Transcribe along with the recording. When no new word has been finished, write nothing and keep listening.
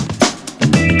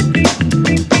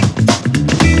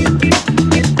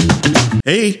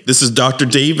Hey, this is Dr.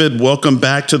 David. Welcome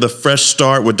back to the Fresh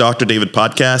Start with Dr. David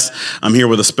podcast. I'm here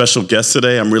with a special guest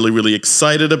today. I'm really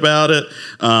excited about it.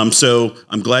 So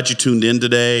I'm glad you tuned in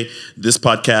today. This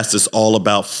podcast is all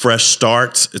about fresh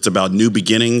starts. It's about new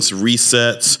beginnings,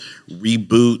 resets,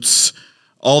 reboots,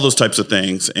 all those types of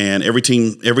things. And every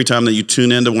time that you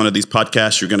tune into one of these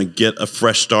podcasts, you're going to get a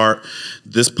fresh start.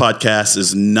 This podcast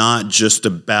is not just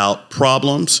about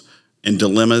problems and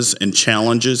dilemmas and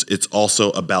challenges. It's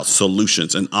also about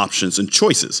solutions and options and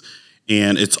choices.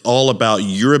 And it's all about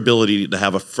your ability to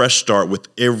have a fresh start with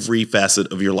every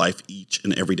facet of your life each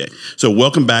and every day. So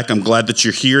welcome back. I'm glad that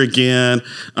you're here again.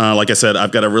 Like I said,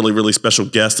 I've got a really special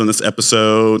guest on this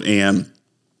episode, and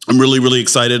I'm really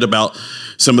excited about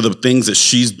some of the things that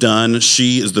she's done.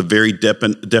 She is the very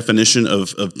definition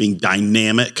of being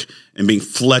dynamic and being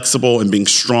flexible and being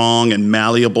strong and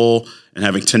malleable and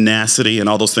having tenacity and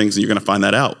all those things. And you're going to find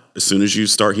that out as soon as you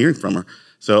start hearing from her.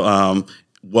 So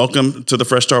welcome to the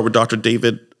Fresh Start with Dr.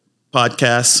 David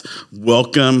podcast.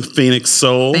 Welcome, Phoenix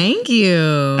Soul. Thank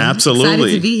you. Absolutely.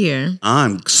 Excited to be here.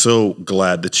 I'm so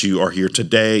glad that you are here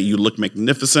today. You look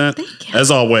magnificent, Thank you.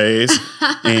 as always.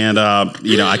 And,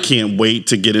 I can't wait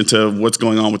to get into what's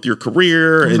going on with your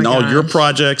career and all your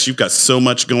projects. You've got so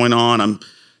much going on. I'm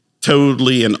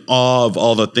totally in awe of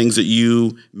all the things that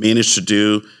you managed to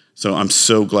do. So I'm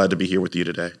so glad to be here with you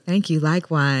today. Thank you.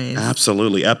 Likewise.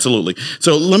 Absolutely.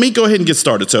 So let me go ahead and get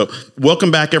started. So welcome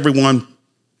back, everyone.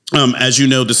 As you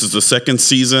know, this is the second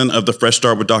season of the Fresh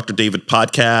Start with Dr. David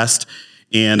podcast.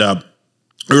 And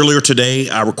earlier today,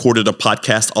 I recorded a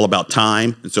podcast all about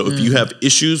time. And so if you have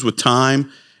issues with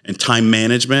time and time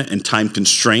management and time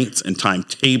constraints and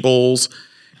timetables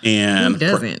and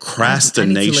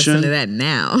procrastination. I need to listen to that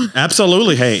now.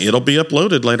 Absolutely. Hey, it'll be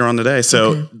uploaded later on today.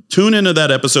 So Tune into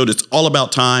that episode. It's all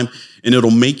about time, and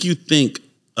it'll make you think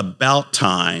about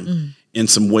time in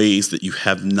some ways that you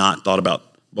have not thought about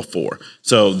before.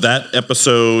 So that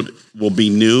episode will be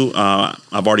new.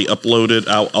 I've already uploaded.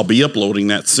 I'll be uploading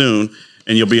that soon,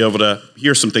 and you'll be able to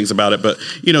hear some things about it. But,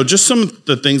 just some of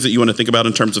the things that you want to think about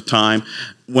in terms of time.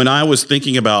 When I was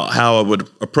thinking about how I would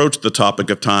approach the topic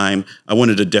of time, I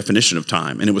wanted a definition of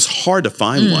time, and it was hard to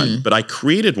find one, but I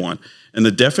created one. And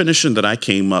the definition that I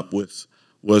came up with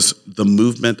was the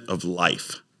movement of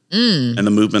life and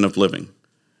the movement of living,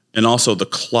 and also the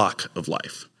clock of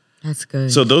life. That's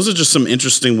good. So those are just some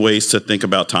interesting ways to think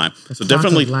about time. So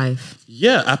definitely, of life.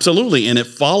 Yeah, absolutely. And it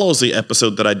follows the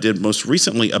episode that I did most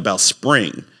recently about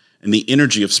spring and the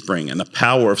energy of spring and the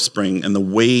power of spring and the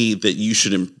way that you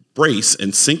should embrace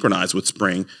and synchronize with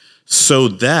spring so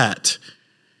that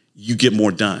you get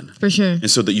more done. For sure. And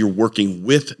so that you're working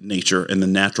with nature and the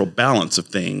natural balance of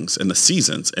things and the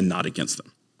seasons and not against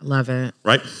them. I love it.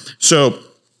 Right? So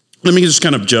let me just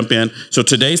kind of jump in. So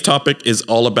today's topic is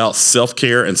all about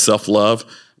self-care and self-love.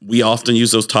 We often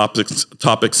use those topics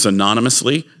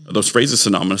synonymously, those phrases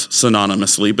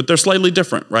synonymously, but they're slightly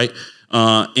different, right?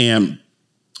 And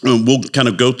we'll kind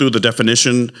of go through the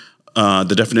definitions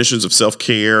of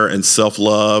self-care and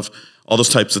self-love, all those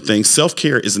types of things.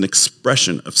 Self-care is an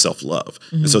expression of self-love.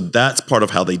 And so that's part of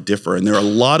how they differ. And there are a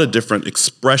lot of different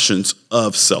expressions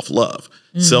of self-love.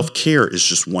 Self-care is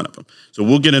just one of them. So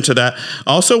we'll get into that.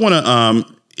 I also want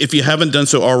to, if you haven't done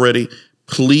so already,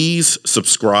 please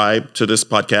subscribe to this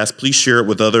podcast. Please share it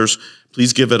with others.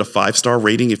 Please give it a 5-star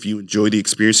rating if you enjoy the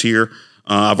experience here.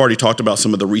 I've already talked about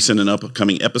some of the recent and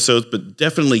upcoming episodes, but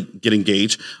definitely get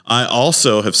engaged. I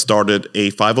also have started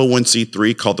a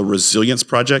 501c3 called the Resilience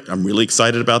Project. I'm really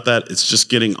excited about that. It's just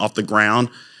getting off the ground.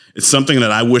 It's something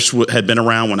that I wish had been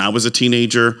around when I was a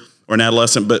teenager or an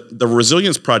adolescent, but the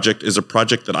Resilience Project is a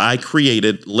project that I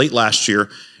created late last year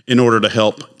in order to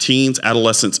help teens,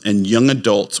 adolescents, and young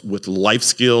adults with life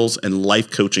skills and life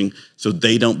coaching so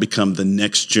they don't become the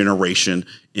next generation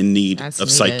in need of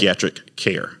psychiatric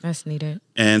care. That's needed.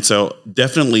 And so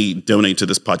definitely donate to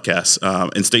this podcast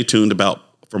and stay tuned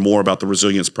for more about the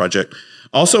Resilience Project.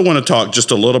 I also want to talk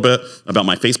just a little bit about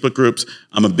my Facebook groups.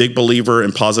 I'm a big believer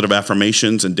in positive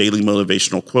affirmations and daily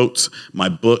motivational quotes. My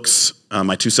books,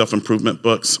 my 2 self-improvement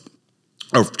books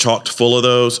are chocked full of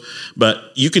those,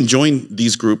 but you can join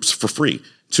these groups for free.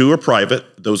 2 are private.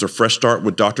 Those are Fresh Start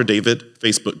with Dr. David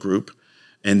Facebook group.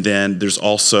 And then there's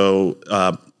also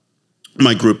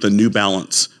my group, The New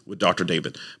Balance with Dr.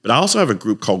 David. But I also have a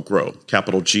group called Grow,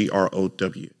 capital GROW.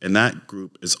 And that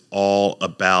group is all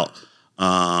about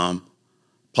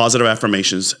positive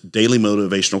affirmations, daily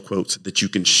motivational quotes that you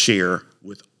can share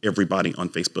with everybody on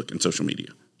Facebook and social media,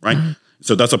 right?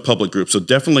 So that's a public group. So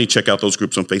definitely check out those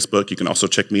groups on Facebook. You can also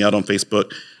check me out on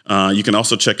Facebook. You can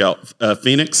also check out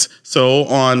Phoenix. So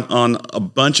on a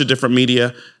bunch of different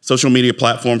social media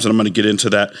platforms, and I'm going to get into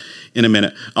that in a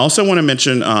minute. I also want to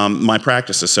mention my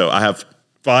practices. So I have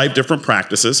 5 different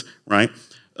practices, right?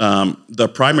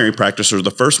 The primary practice, or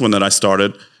the first one that I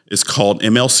started, is called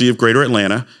MLC of Greater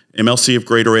Atlanta. MLC of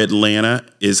Greater Atlanta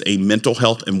is a mental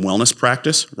health and wellness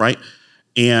practice, right?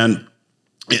 And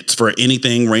it's for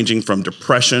anything ranging from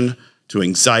depression to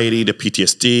anxiety to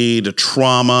PTSD to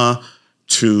trauma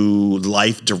to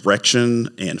life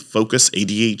direction and focus,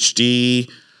 ADHD,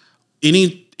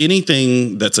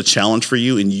 anything that's a challenge for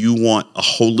you and you want a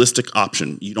holistic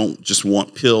option. You don't just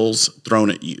want pills thrown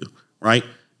at you, right?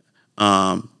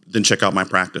 Then check out my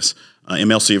practice,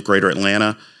 MLC of Greater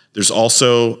Atlanta. There's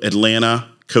also Atlanta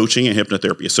Coaching and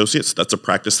Hypnotherapy Associates. That's a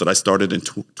practice that I started in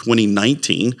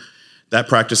 2019. That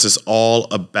practice is all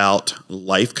about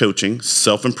life coaching,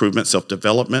 self-improvement,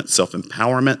 self-development,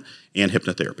 self-empowerment, and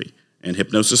hypnotherapy. And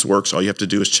Hypnosis Works. All you have to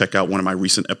do is check out one of my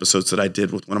recent episodes that I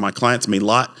did with one of my clients, May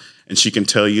Lott, and she can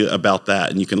tell you about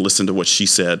that, and you can listen to what she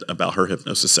said about her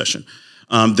hypnosis session.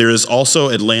 There is also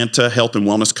Atlanta Health and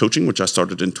Wellness Coaching, which I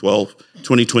started in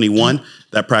 2021.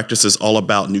 That practice is all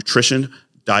about nutrition,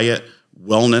 diet,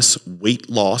 wellness,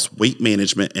 weight loss, weight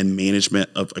management, and management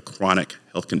of a chronic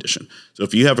health condition. So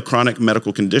if you have a chronic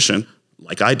medical condition,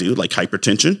 like I do, like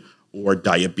hypertension or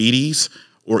diabetes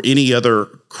or any other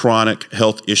chronic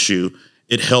health issue,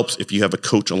 it helps if you have a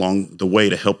coach along the way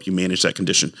to help you manage that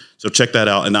condition. So check that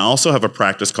out. And I also have a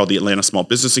practice called the Atlanta Small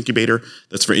Business Incubator.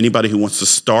 That's for anybody who wants to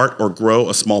start or grow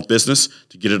a small business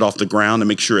to get it off the ground and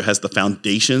make sure it has the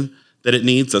foundation that it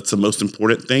needs. That's the most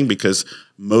important thing, because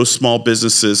most small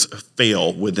businesses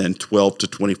fail within 12 to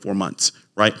 24 months,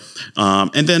 right?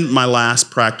 And then my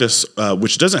last practice,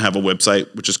 which doesn't have a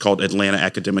website, which is called Atlanta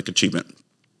Academic Achievement.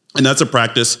 And that's a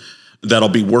practice that'll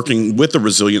be working with the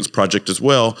Resilience Project as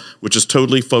well, which is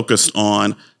totally focused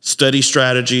on study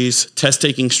strategies,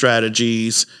 test-taking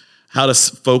strategies, how to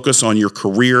focus on your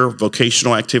career,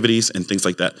 vocational activities, and things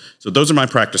like that. So those are my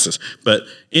practices. But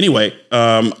anyway,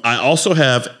 I also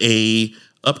have a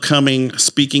upcoming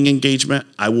speaking engagement.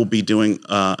 I will be doing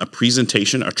a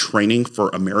presentation, a training for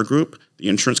Amerigroup, the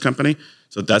insurance company.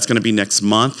 So that's going to be next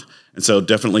month. And so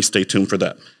definitely stay tuned for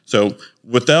that. So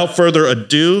without further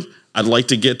ado, I'd like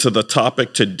to get to the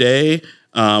topic today,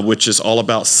 which is all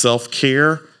about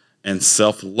self-care and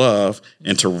self-love,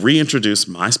 and to reintroduce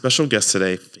my special guest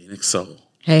today, Phoenix Soul.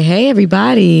 Hey,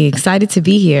 everybody. Excited to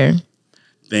be here.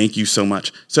 Thank you so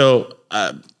much. So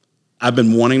I've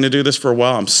been wanting to do this for a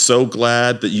while. I'm so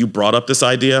glad that you brought up this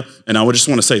idea. And I would just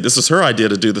want to say, this is her idea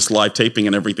to do this live taping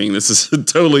and everything. This is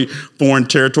totally foreign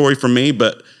territory for me.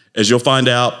 But as you'll find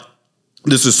out,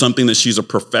 this is something that she's a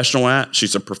professional at.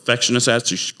 She's a perfectionist at.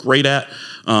 She's great at.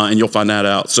 And you'll find that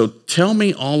out. So tell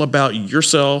me all about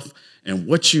yourself and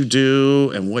what you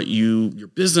do and what your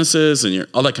business is and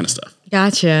all that kind of stuff.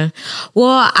 Gotcha.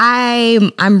 Well,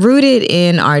 I'm rooted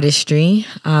in artistry,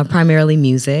 primarily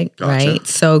music, Gotcha. right?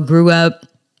 So grew up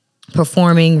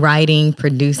performing, writing,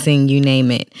 producing, you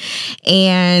name it.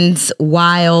 And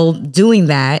while doing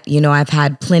that, I've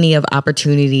had plenty of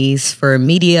opportunities for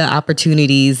media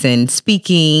opportunities and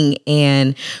speaking,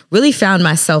 and really found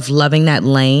myself loving that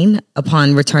lane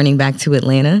upon returning back to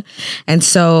Atlanta. And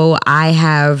so I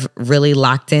have really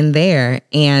locked in there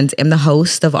and am the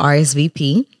host of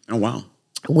RSVP. Oh, wow.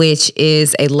 Which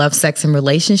is a love, sex, and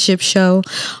relationship show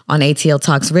on ATL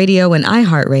Talks Radio and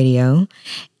iHeartRadio.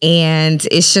 And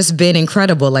it's just been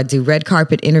incredible. I do red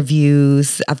carpet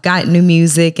interviews. I've got new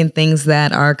music and things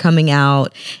that are coming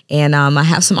out. And I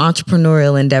have some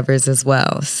entrepreneurial endeavors as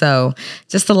well. So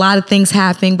just a lot of things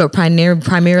happening, but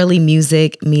primarily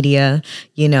music, media,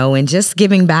 and just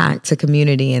giving back to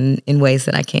community in ways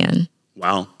that I can.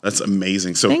 Wow, that's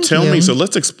amazing. So Thank tell you. me, so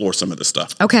let's explore some of this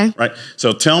stuff. Okay. Right.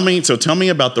 So tell me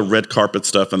about the red carpet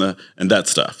stuff and that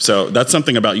stuff. So that's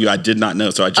something about you I did not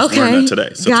know. So I just learned that today.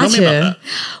 So Gotcha. Tell me about that.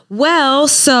 Well,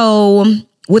 so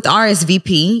with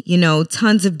RSVP,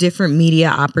 tons of different media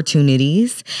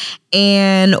opportunities.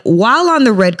 And while on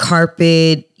the red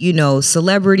carpet,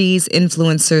 celebrities,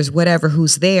 influencers, whatever,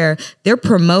 who's there, they're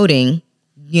promoting,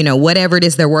 whatever it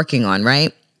is they're working on,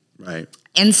 right? Right.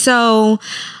 And so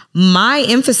my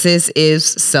emphasis is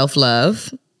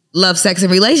self-love, love, sex,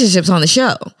 and relationships on the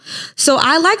show. So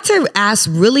I like to ask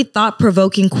really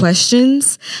thought-provoking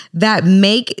questions that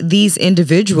make these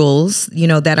individuals,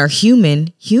 that are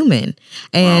human.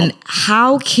 And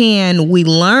how can we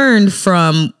learn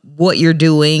from what you're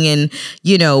doing and,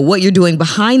 what you're doing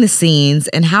behind the scenes,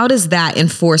 and how does that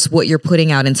enforce what you're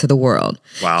putting out into the world?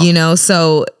 Wow.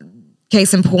 So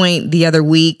Case in point, the other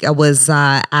week I was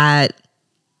at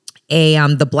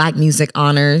the Black Music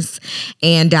Honors,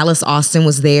 and Dallas Austin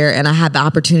was there, and I had the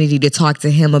opportunity to talk to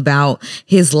him about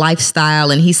his lifestyle,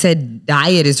 and he said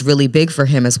diet is really big for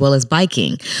him as well as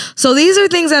biking. So these are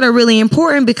things that are really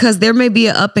important because there may be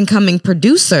an up and coming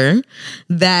producer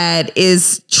that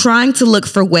is trying to look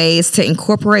for ways to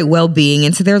incorporate well-being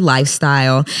into their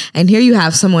lifestyle, and here you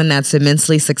have someone that's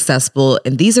immensely successful,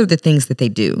 and these are the things that they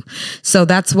do. So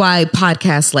that's why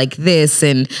podcasts like this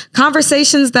and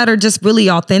conversations that are just really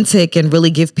authentic and really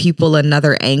give people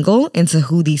another angle into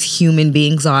who these human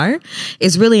beings are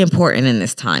is really important in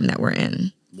this time that we're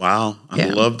in. Wow. I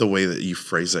love the way that you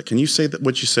phrase that. Can you say that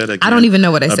what you said again? I don't even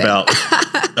know what I said.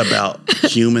 About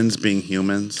humans being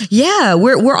humans? Yeah,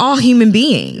 we're all human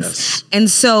beings. Yes. And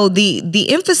so the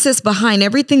emphasis behind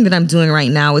everything that I'm doing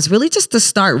right now is really just to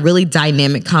start really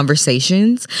dynamic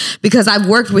conversations, because I've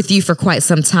worked with you for quite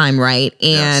some time, right?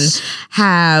 And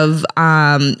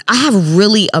I have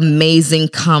really amazing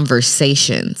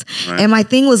conversations. Right. And my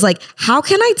thing was like, how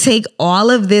can I take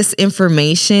all of this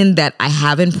information that I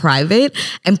have in private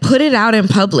and put it out in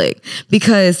public?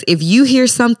 Because if you hear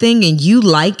something and you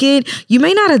like it, you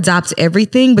may not adopt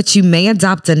everything, but you may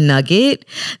adopt a nugget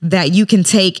that you can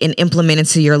take and implement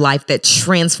into your life that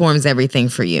transforms everything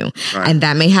for you. Right. And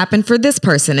that may happen for this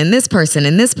person and this person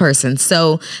and this person.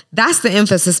 So that's the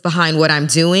emphasis behind what I'm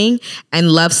doing.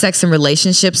 And love, sex, and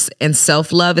relationships and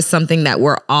self-love is something that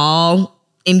we're all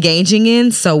engaging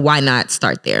in. So why not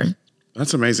start there?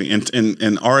 That's amazing. And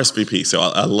RSVP. So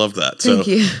I love that. So, Thank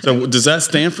you. So does that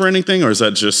stand for anything, or is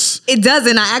that just? It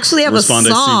doesn't. I actually have a song.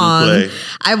 I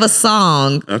have a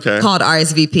song called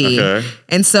RSVP. Okay.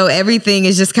 And so everything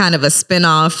is just kind of a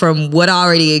spinoff from what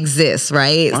already exists,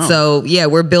 right? Wow. So yeah,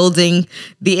 we're building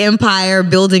the empire,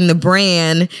 building the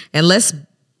brand, and let's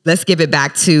give it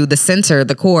back to the center,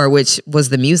 the core, which was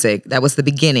the music. That was the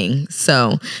beginning.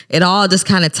 So it all just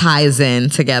kind of ties in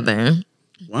together.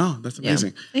 Wow, that's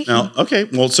amazing. Yeah. Now, okay,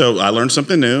 well, so I learned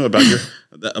something new about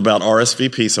about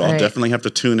RSVP, so I'll definitely have to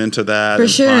tune into that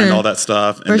find all that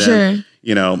stuff, and then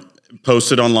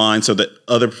post it online so that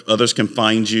others can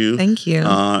find you. Thank you.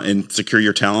 And secure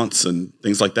your talents and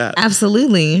things like that.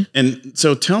 Absolutely. And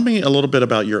so, tell me a little bit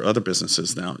about your other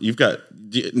businesses. Now, you've got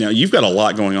a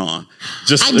lot going on.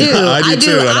 I do. I do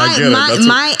too, and I get it.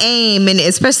 My aim, and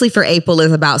especially for April,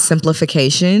 is about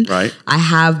simplification. Right. I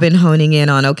have been honing in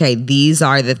on, okay, these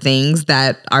are the things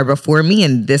that are before me,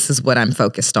 and this is what I'm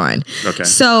focused on. Okay.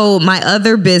 So my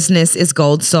other business is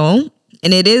Gold Soul,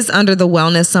 and it is under the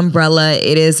wellness umbrella.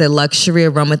 It is a luxury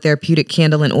aromatherapeutic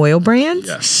candle and oil brand.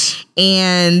 Yes.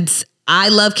 And I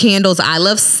love candles. I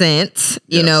love scent.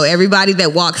 You know, everybody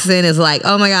that walks in is like,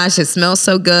 oh my gosh, it smells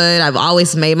so good. I've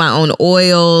always made my own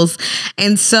oils.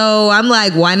 And so I'm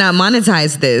like, why not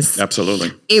monetize this?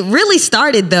 Absolutely. It really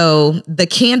started, though, the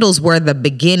candles were the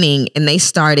beginning, and they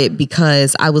started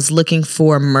because I was looking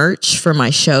for merch for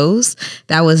my shows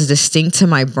that was distinct to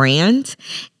my brand.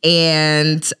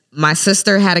 And my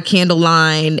sister had a candle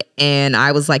line, and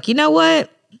I was like, you know what?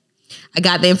 I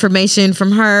got the information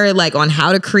from her, like, on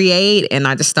how to create, and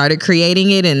I just started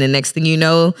creating it. And the next thing you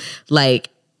know, like,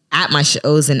 at my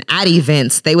shows and at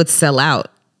events, they would sell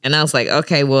out. And I was like,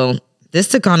 okay, well, this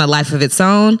took on a life of its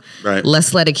own. Right.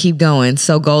 Let's let it keep going.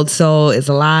 So Gold Soul is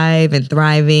alive and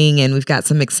thriving, and we've got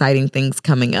some exciting things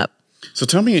coming up. So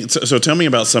tell me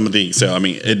about some of these. So, I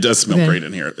mean, it does smell great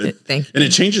in here. Thank you. And it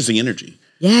changes the energy.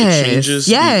 Yes. It changes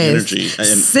the energy. And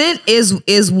scent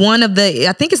is one of the,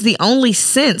 I think it's the only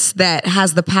sense that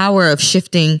has the power of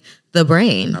shifting the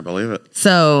brain. I believe it.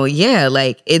 So yeah,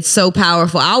 like, it's so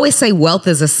powerful. I always say wealth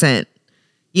is a scent.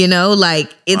 You know,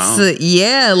 like, it's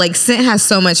like, scent has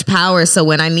so much power. So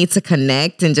when I need to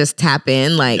connect and just tap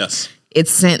in, like,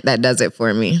 it's scent that does it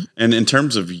for me. And in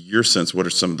terms of your scents, what are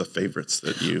some of the favorites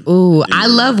that you? Ooh, I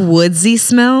love woodsy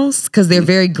smells because they're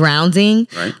very grounding.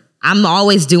 Right. I'm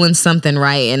always doing something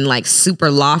right and, like, super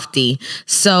lofty.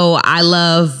 So I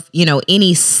love,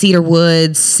 any cedar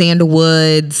woods,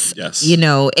 sandalwoods,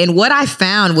 and what I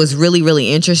found was really,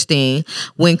 really interesting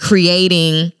when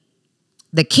creating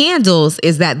the candles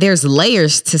is that there's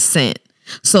layers to scent.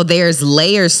 So there's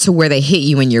layers to where they hit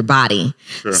you in your body.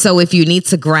 Sure. So if you need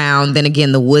to ground, then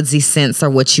again, the woodsy scents are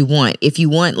what you want. If you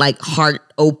want, like, heart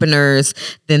openers,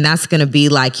 then that's going to be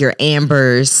like your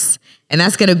ambers And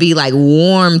that's going to be like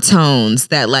warm tones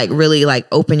that like really like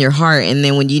open your heart. And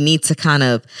then when you need to kind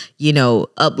of,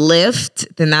 uplift,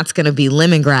 then that's going to be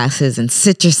lemongrasses and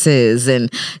citruses,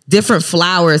 and different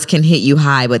flowers can hit you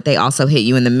high, but they also hit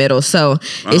you in the middle. So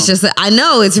it's just, I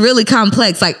know it's really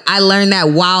complex. Like I learned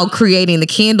that while creating the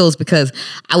candles, because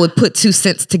I would put 2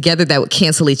 scents together that would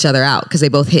cancel each other out because they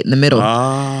both hit in the middle.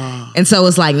 And so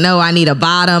it's like, no, I need a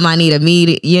bottom, I need a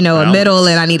a middle,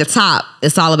 and I need a top.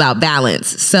 It's all about balance.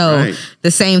 So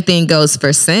the same thing goes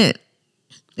for scent.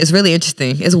 It's really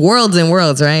interesting. It's worlds and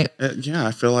worlds, right? Yeah,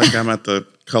 I feel like I'm at the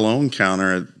cologne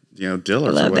counter at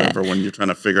Dillard's or whatever when you're trying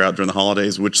to figure out during the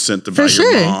holidays which scent to buy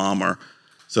your mom, or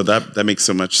so that makes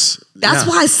so much. That's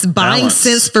why buying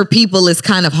scents for people is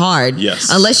kind of hard. Yes,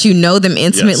 unless you know them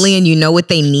intimately and you know what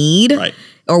they need,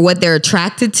 or what they're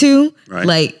attracted to.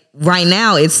 Like right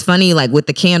now, it's funny. Like with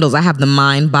the candles, I have the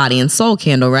mind, body, and soul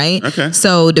candle. Right. Okay.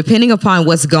 So depending upon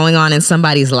what's going on in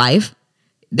somebody's life,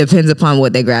 depends upon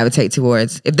what they gravitate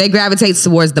towards. If they gravitate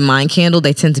towards the mind candle,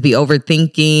 they tend to be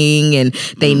overthinking and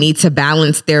they need to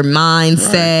balance their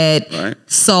mindset.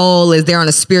 Soul is they're on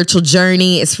a spiritual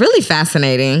journey. It's really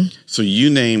fascinating. So you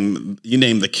name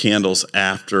the candles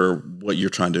after what you're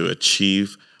trying to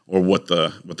achieve or what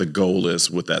the goal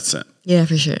is with that scent. Yeah,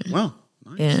 for sure. Wow.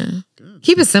 Nice. Yeah. Good.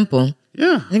 Keep it simple.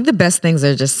 Yeah. I think the best things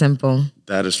are just simple.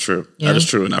 That is true. Yeah. That is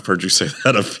true. And I've heard you say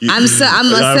that a few times.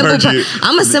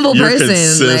 I'm a simple you're person.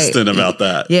 Consistent about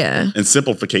that. Yeah. And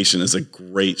simplification is a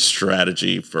great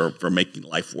strategy for making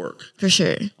life work. For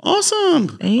sure.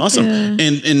 Awesome. Thank you.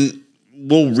 And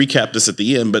we'll recap this at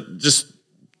the end, but just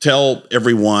tell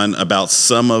everyone about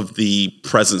some of the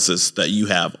presences that you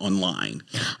have online.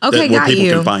 Okay, where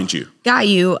people can find you. Got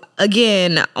you.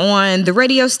 Again, on the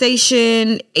radio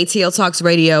station, ATL Talks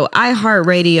Radio,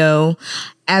 iHeartRadio,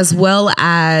 as well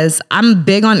as I'm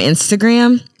big on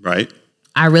Instagram. Right.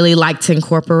 I really like to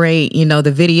incorporate,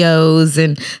 the videos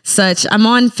and such. I'm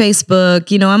on Facebook,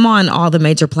 I'm on all the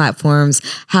major platforms.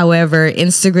 However,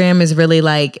 Instagram is really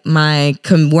like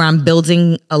where I'm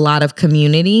building a lot of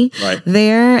community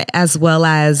there, as well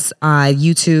as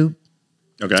YouTube.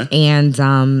 Okay. And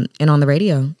on the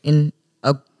radio and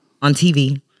on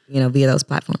TV, via those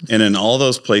platforms. And in all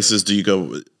those places, do you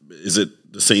go? Is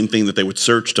it the same thing that they would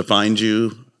search to find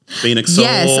you? Phoenix Soul?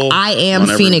 Yes, I am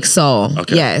Phoenix Soul.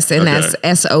 Okay. Yes, and that's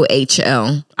SOHL.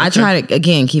 Okay. I try to,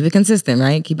 again, keep it consistent,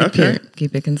 right? Keep it pure.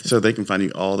 Keep it consistent. So they can find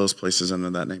you all those places under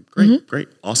that name. Great, great,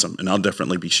 awesome. And I'll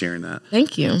definitely be sharing that.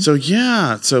 Thank you. So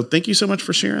thank you so much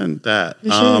for sharing that.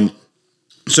 Sure.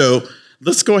 So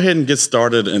let's go ahead and get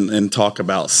started and talk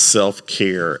about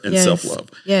self-care and self-love.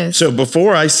 Yes. So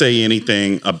before I say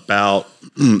anything about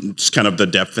just kind of the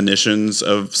definitions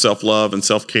of self-love and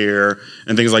self-care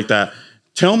and things like that,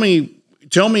 Tell me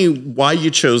why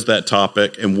you chose that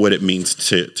topic and what it means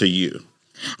to you.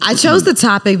 I chose the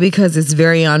topic because it's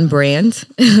very on brand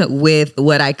with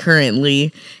what I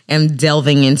currently am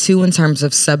delving into in terms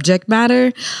of subject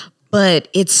matter, but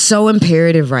it's so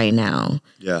imperative right now.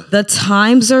 Yeah. The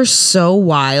times are so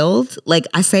wild. Like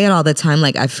I say it all the time,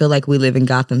 like I feel like we live in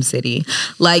Gotham City.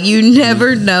 Like you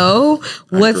never know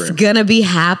what's going to be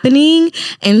happening.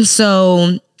 And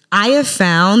so I have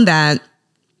found that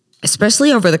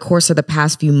especially over the course of the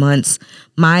past few months,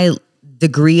 my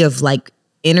degree of like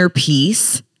inner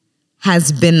peace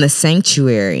has been the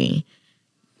sanctuary.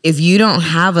 If you don't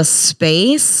have a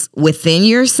space within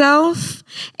yourself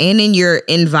and in your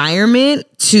environment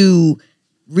to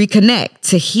reconnect,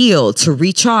 to heal, to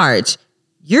recharge,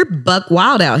 you're buck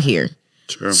wild out here.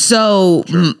 Sure. So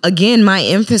again, my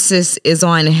emphasis is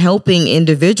on helping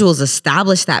individuals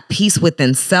establish that peace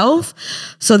within self.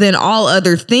 So then all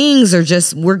other things are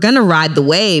just, we're going to ride the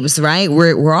waves, right?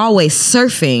 We're always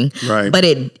surfing, right? But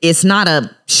it's not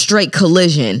a straight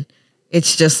collision.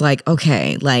 It's just like,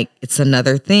 okay, like it's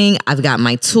another thing. I've got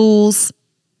my tools.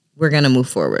 We're going to move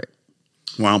forward.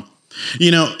 Wow.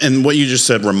 And what you just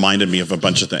said reminded me of a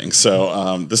bunch of things.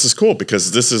 So this is cool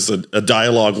because this is a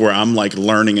dialogue where I'm like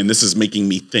learning and this is making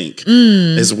me think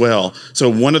as well. So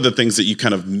one of the things that you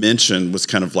kind of mentioned was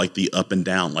kind of like the up and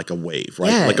down, like a wave,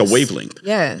 right? Yes. Like a wavelength.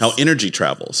 Yes. How energy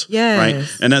travels. Yes.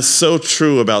 Right. And that's so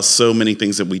true about so many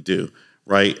things that we do,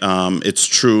 right? It's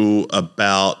true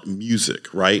about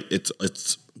music, right? It's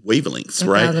wavelengths,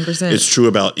 1,000%. Right? It's true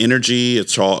about energy.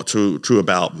 It's true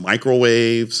about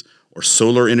microwaves or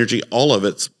solar energy. All of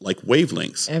it's like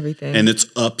wavelengths. Everything. And it's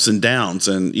ups and downs.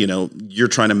 And, you're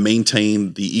trying to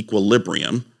maintain the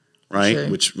equilibrium, right? Sure.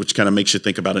 Which kind of makes you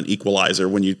think about an equalizer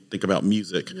when you think about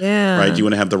music. Yeah. Right? You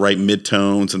want to have the right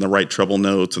midtones and the right treble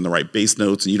notes and the right bass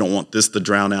notes. And you don't want this to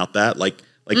drown out that, like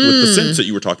with the scents that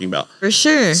you were talking about. For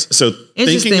sure. So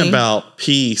thinking about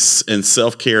peace and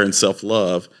self-care and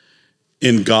self-love,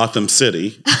 in Gotham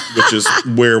City, which is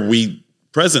where we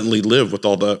presently live with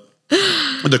all the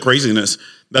craziness.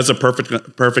 That's a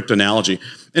perfect analogy.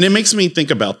 And it makes me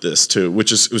think about this too,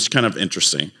 which was kind of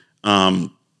interesting.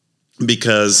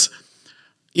 Because,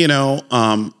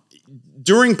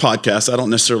 during podcasts, I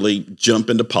don't necessarily jump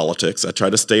into politics. I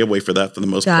try to stay away from that for the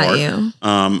most part.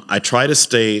 I try to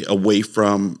stay away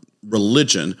from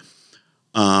religion.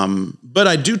 But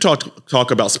I do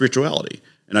talk about spirituality,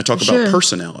 and I talk about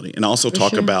personality, and I also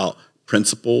talk about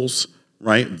principles,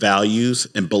 right? Values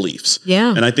and beliefs.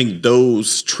 Yeah. And I think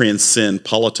those transcend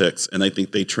politics, and I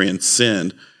think they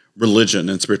transcend religion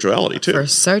and spirituality too. For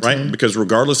certain. Right? Because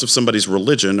regardless of somebody's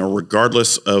religion or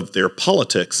regardless of their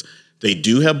politics, they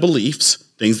do have beliefs,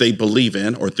 things they believe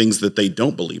in or things that they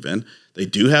don't believe in. They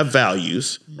do have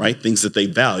values, right? Things that they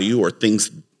value or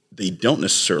things they don't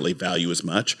necessarily value as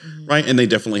much, right? And they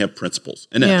definitely have principles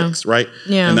and ethics, right?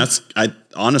 Yeah. And I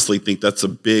honestly think that's a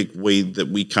big way that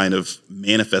we kind of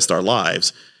manifest our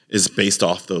lives is based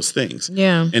off those things.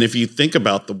 Yeah. And if you think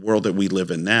about the world that we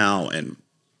live in now and,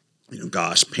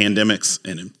 pandemics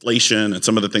and inflation and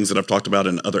some of the things that I've talked about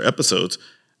in other episodes,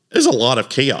 there's a lot of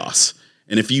chaos.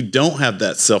 And if you don't have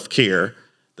that self-care,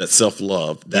 that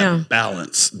self-love, that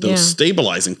balance, those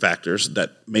stabilizing factors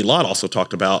that Maylot also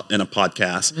talked about in a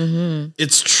podcast,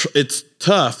 it's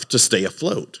tough to stay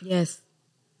afloat. Yes.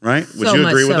 Right? Would you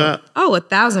agree with that? Oh,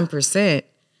 1,000%.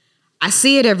 I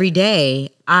see it every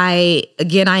day. I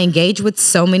engage with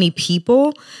so many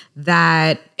people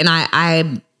and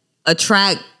I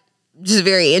attract just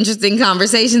very interesting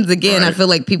conversations. Again, I feel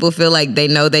like people feel like they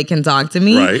know they can talk to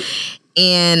me. Right.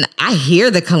 And I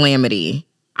hear the calamity.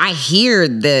 I hear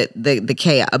the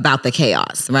chaos about the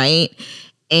chaos, right?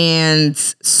 And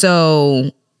so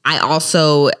I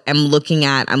also am looking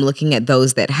at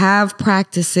those that have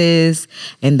practices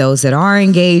and those that are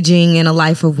engaging in a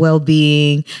life of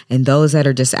well-being and those that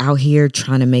are just out here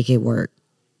trying to make it work.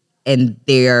 And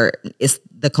it's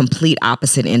the complete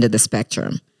opposite end of the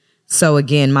spectrum. So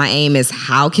again, my aim is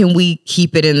how can we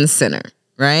keep it in the center,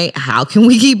 right? How can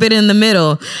we keep it in the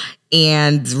middle?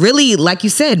 And really, like you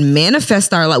said,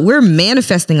 manifest our life. We're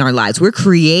manifesting our lives. We're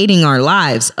creating our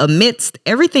lives amidst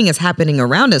everything is happening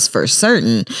around us for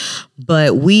certain.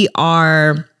 But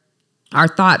our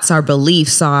thoughts, our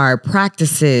beliefs, our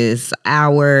practices,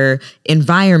 our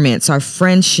environments, our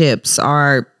friendships,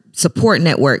 our support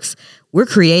networks, we're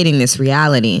creating this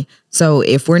reality. So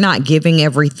if we're not giving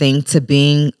everything to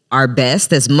being our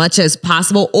best as much as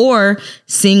possible or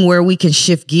seeing where we can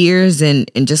shift gears and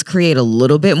just create a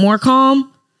little bit more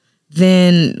calm,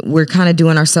 then we're kind of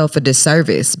doing ourselves a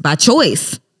disservice by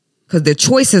choice because the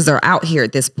choices are out here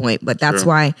at this point. But that's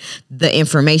why the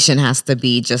information has to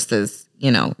be just as,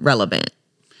 relevant.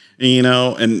 One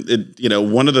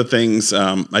of the things,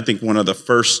 I think one of the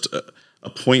first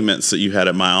appointments that you had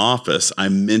at my office, I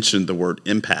mentioned the word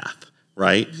empath,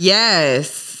 right?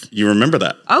 Yes. You remember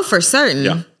that? Oh, for certain.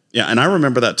 Yeah. Yeah. And I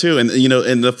remember that too. And,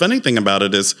 and the funny thing about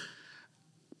it is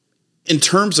in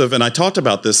terms of, and I talked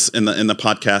about this in the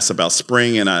podcast about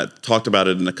spring, and I talked about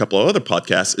it in a couple of other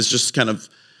podcasts, is just kind of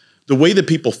the way that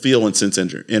people feel and sense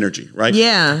energy, right?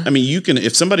 Yeah. I mean,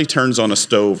 if somebody turns on a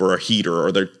stove or a heater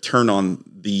or they turn on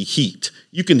the heat,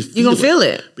 you can feel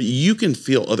it. But you can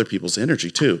feel other people's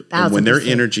energy too. 1,000%. And when their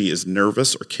energy is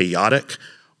nervous or chaotic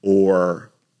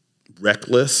or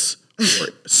reckless or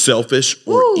selfish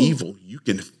or evil, you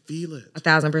can feel it.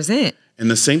 1,000%. And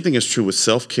the same thing is true with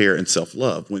self-care and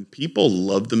self-love. When people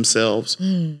love themselves,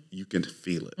 you can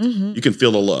feel it. Mm-hmm. You can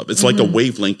feel the love. It's like a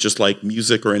wavelength, just like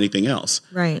music or anything else.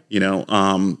 Right.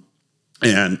 I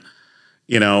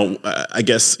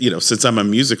guess, since I'm a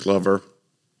music lover,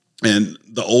 and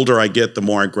the older I get, the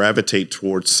more I gravitate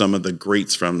towards some of the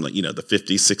greats from, the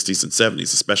 50s, 60s, and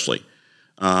 70s, especially.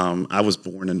 I was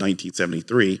born in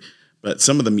 1973, but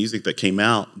some of the music that came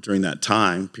out during that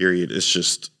time period is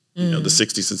just, the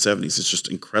 60s and 70s is just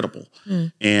incredible.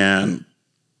 And,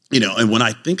 and when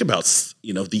I think about,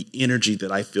 the energy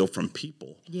that I feel from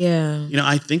people,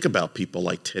 I think about people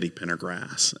like Teddy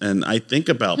Pendergrass, and I think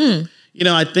about,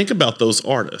 I think about those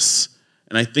artists,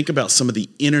 and I think about some of the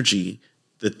energy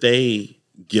that they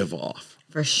give off.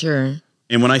 For sure.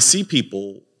 And when I see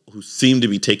people who seem to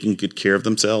be taking good care of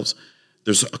themselves,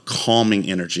 there's a calming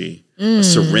energy, a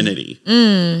serenity,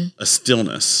 a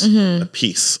stillness, a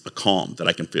peace, a calm that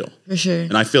I can feel. For sure.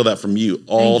 And I feel that from you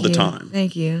all the time.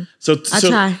 Thank you. I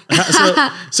try.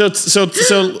 So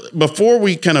before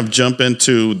we kind of jump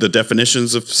into the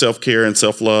definitions of self-care and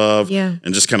self-love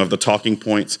and just kind of the talking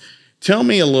points, tell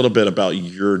me a little bit about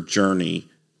your journey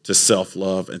to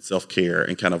self-love and self-care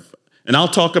and I'll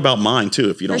talk about mine too,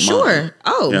 if you don't mind. For sure.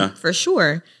 Oh, yeah. For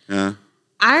sure. Yeah.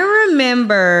 I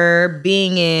remember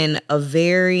being in a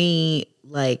very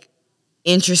like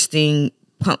interesting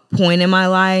point in my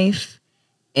life,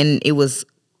 and it was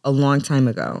a long time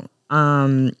ago.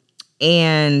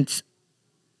 And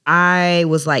I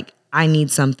was like, I need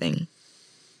something.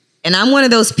 And I'm one of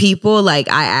those people, like,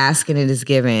 I ask and it is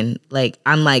given. Like,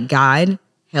 I'm like, God,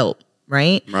 help,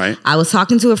 right? Right. I was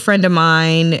talking to a friend of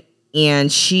mine,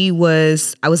 and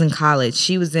I was in college.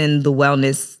 She was in the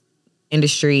wellness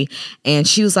industry, and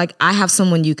she was like, I have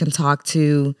someone you can talk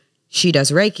to. She does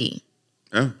Reiki.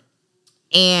 Oh.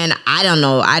 And I don't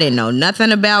know. I didn't know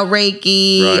nothing about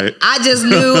Reiki. Right. I just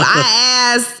knew.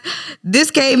 I asked.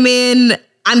 This came in.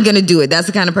 I'm going to do it. That's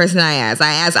the kind of person I ask.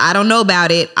 I don't know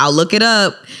about it. I'll look it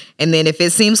up. And then if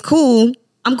it seems cool,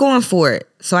 I'm going for it.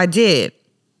 So I did.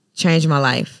 Changed my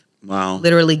life. Wow.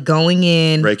 Literally going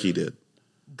in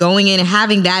and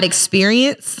having that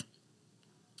experience.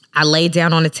 I laid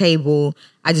down on the table.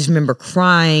 I just remember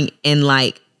crying and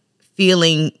like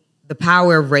feeling the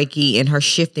power of Reiki and her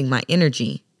shifting my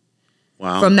energy.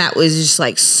 Wow. From that was just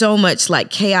like so much like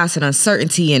chaos and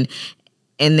uncertainty. And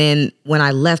then when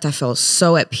I left, I felt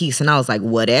so at peace. And I was like,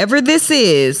 whatever this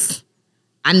is,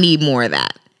 I need more of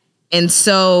that. And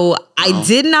so I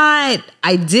did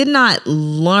not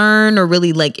learn or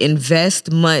really like invest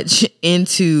much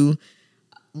into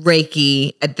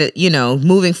Reiki at the,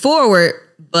 moving forward,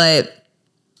 but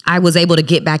I was able to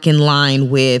get back in line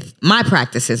with my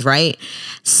practices, right?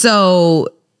 So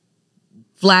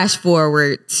flash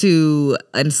forward to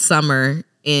a summer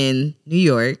in New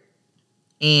York,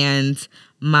 and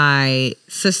my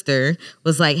sister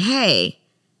was like, hey,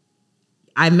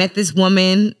 I met this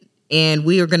woman and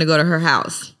we were going to go to her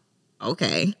house.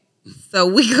 Okay. So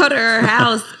we go to her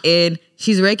house and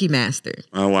she's a Reiki master.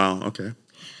 Oh, wow. Okay.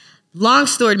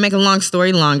 To make a long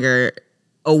story longer,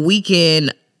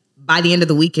 by the end of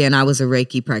the weekend, I was a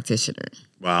Reiki practitioner.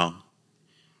 Wow.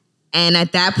 And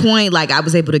at that point, like, I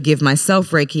was able to give myself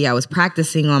Reiki. I was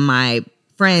practicing on my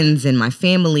friends and my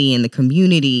family and the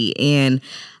community. And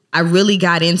I really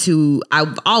got into,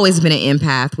 I've always been an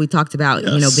empath. We talked about,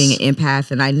 being an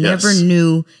empath. And I never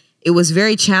knew, it was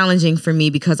very challenging for me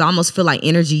because I almost feel like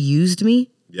energy used me.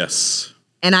 Yes.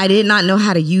 And I did not know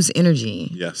how to use energy.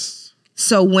 Yes.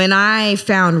 So when I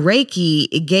found Reiki,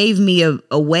 it gave me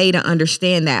a way to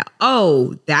understand that,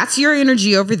 oh, that's your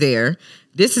energy over there.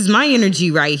 This is my energy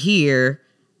right here.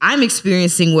 I'm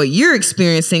experiencing what you're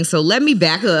experiencing. So let me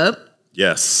back up.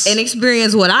 Yes. And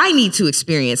experience what I need to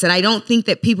experience. And I don't think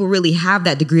that people really have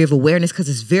that degree of awareness because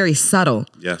it's very subtle.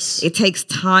 Yes. It takes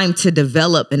time to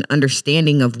develop an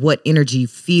understanding of what energy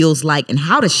feels like and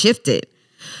how to shift it.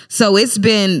 So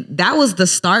that was the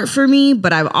start for me,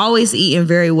 but I've always eaten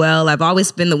very well. I've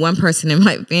always been the one person in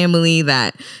my family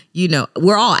that,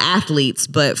 we're all athletes,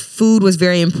 but food was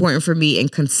very important for me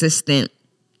and consistent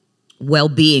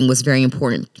well-being was very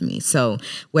important to me. So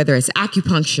whether it's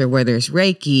acupuncture, whether it's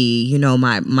Reiki,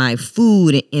 my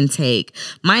food intake,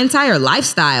 my entire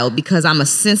lifestyle, because I'm a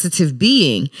sensitive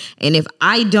being. And if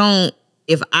I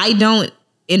don't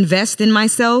invest in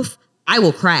myself, I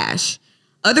will crash.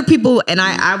 Other people, and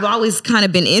I've always kind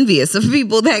of been envious of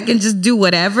people that can just do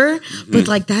whatever, but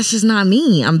like, that's just not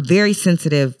me. I'm very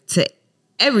sensitive to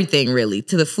everything, really,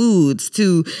 to the foods,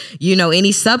 to,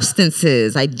 any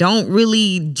substances. I don't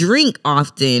really drink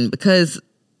often because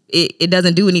it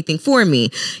doesn't do anything for me,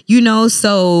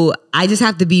 so I've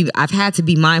had to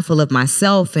be mindful of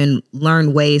myself and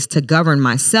learn ways to govern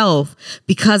myself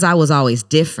because I was always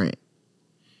different.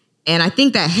 And I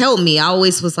think that helped me. I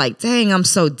always was like, dang, I'm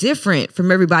so different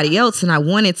from everybody else. And I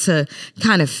wanted to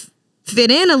kind of fit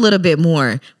in a little bit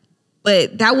more,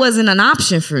 but that wasn't an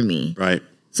option for me. Right.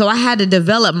 So I had to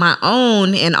develop my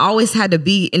own and always had to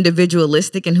be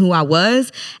individualistic in who I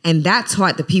was. And that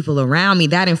taught the people around me.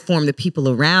 That informed the people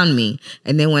around me.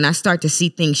 And then when I start to see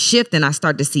things shift and I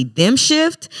start to see them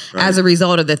shift as a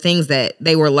result of the things that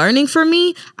they were learning from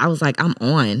me, I was like, I'm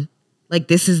on.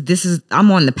 Like, I'm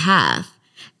on the path.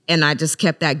 And I just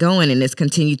kept that going and it's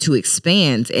continued to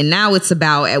expand. And now it's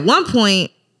about, at one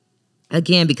point,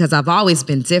 again, because I've always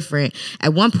been different,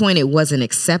 at one point it wasn't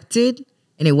accepted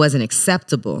and it wasn't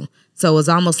acceptable. So it was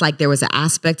almost like there was an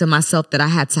aspect of myself that I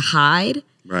had to hide.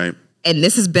 Right. And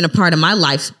this has been a part of my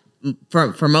life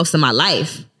for most of my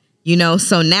life.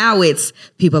 So now it's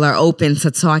people are open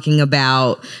to talking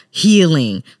about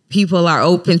healing. People are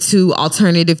open to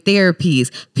alternative therapies.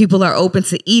 People are open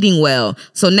to eating well.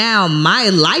 So now my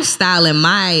lifestyle and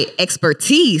my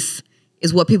expertise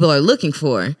is what people are looking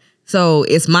for. So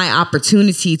it's my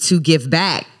opportunity to give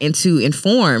back and to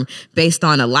inform based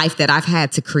on a life that I've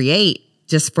had to create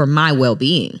just for my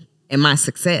well-being and my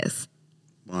success.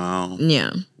 Wow.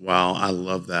 Yeah. Wow, I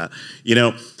love that. You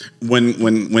know,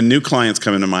 when new clients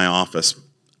come into my office,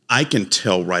 I can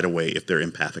tell right away if they're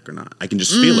empathic or not. I can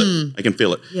just feel it. I can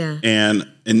feel it. Yeah. And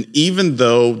even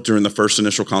though during the first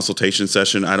initial consultation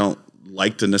session, I don't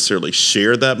like to necessarily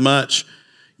share that much,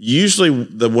 usually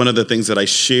one of the things that I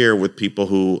share with people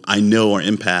who I know are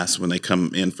empaths when they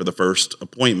come in for the first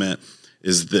appointment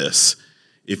is this.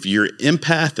 If you're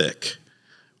empathic,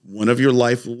 one of your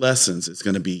life lessons is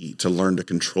going to be to learn to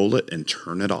control it and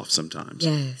turn it off sometimes.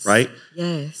 Yes. Right?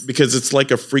 Yes. Because it's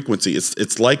like a frequency.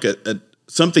 It's like a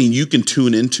something you can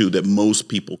tune into that most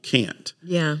people can't.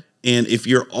 Yeah. And if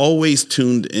you're always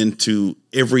tuned into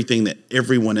everything that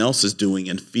everyone else is doing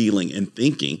and feeling and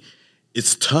thinking,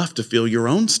 it's tough to feel your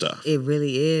own stuff. It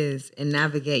really is. And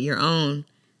navigate your own.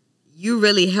 You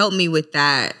really helped me with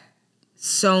that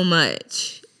so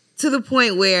much, to the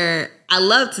point where I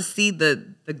love to see the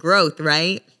growth,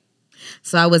 right?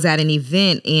 So I was at an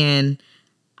event and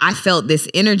I felt this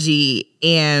energy,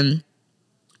 and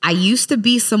I used to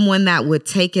be someone that would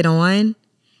take it on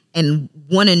and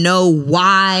want to know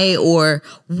why, or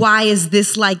why is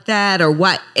this like that, or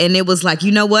what. And it was like,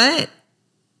 you know what?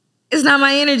 It's not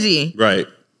my energy. Right.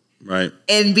 Right.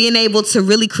 And being able to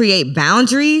really create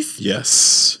boundaries.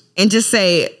 Yes. And just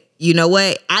say, you know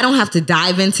what? I don't have to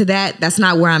dive into that. That's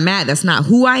not where I'm at. That's not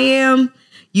who I am.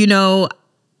 You know,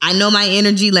 I know my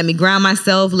energy. Let me ground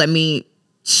myself. Let me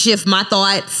shift my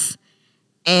thoughts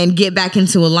and get back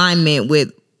into alignment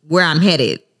with where I'm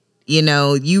headed. You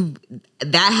know,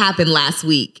 that happened last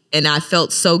week, and I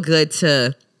felt so good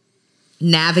to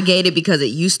navigate it, because it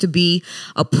used to be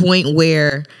a point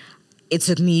where it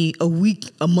took me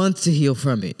a month to heal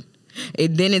from it.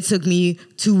 And then it took me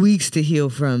 2 weeks to heal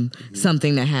from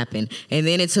something that happened. And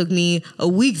then it took me a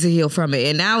week to heal from it.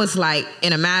 And now it's like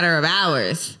in a matter of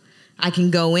hours, I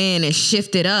can go in and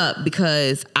shift it up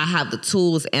because I have the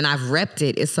tools and I've repped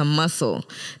it. It's a muscle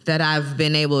that I've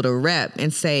been able to rep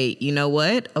and say, you know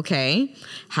what? Okay,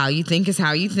 how you think is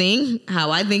how you think.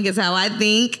 How I think is how I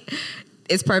think.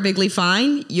 It's perfectly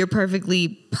fine. You're perfectly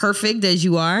perfect as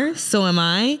you are. So am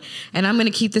I. And I'm going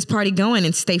to keep this party going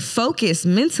and stay focused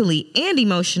mentally and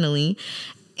emotionally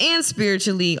and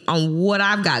spiritually on what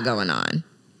I've got going on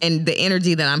and the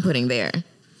energy that I'm putting there.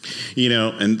 You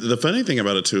know, and the funny thing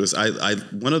about it too is I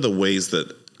one of the ways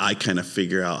that I kind of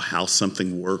figure out how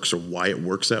something works or why it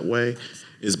works that way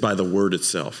is by the word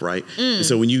itself, right? And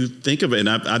so when you think of it, and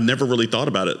I've never really thought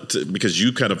about it because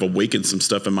you kind of awakened some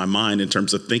stuff in my mind in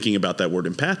terms of thinking about that word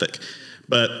empathic.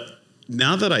 But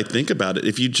now that I think about it,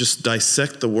 if you just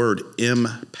dissect the word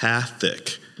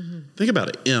empathic, think about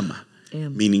it.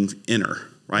 Meaning inner,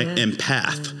 right? Yeah.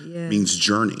 Empath means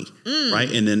journey,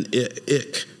 right? And then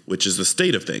ik, which is the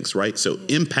state of things, right? So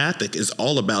empathic is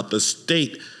all about the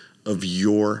state of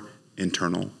your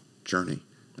internal journey.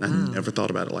 I never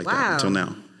thought about it like that until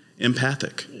now.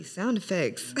 Empathic. Sound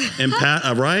effects.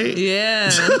 Right? Yeah.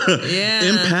 Yeah.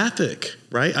 Empathic,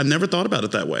 right? I never thought about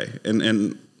it that way.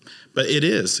 But it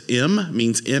is. M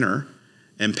means inner,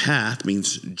 and path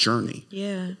means journey.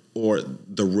 Yeah. Or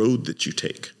the road that you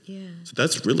take. Yeah. So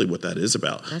that's really what that is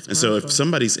about. That's and powerful. So if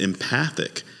somebody's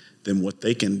empathic, then what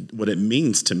it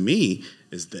means to me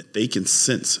is that they can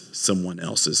sense someone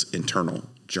else's internal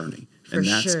journey. And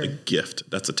that's a gift.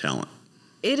 That's a talent.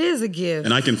 It is a gift.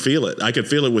 And I can feel it. I could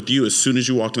feel it with you as soon as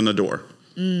you walked in the door.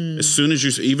 As soon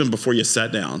as even before you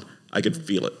sat down, I could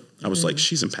feel it. I was like,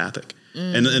 she's empathic.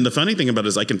 And the funny thing about it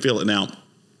is I can feel it now.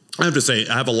 I have to say,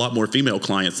 I have a lot more female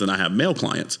clients than I have male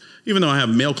clients, even though I have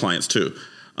male clients too.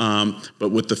 But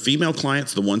with the female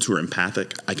clients, the ones who are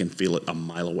empathic, I can feel it a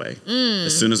mile away.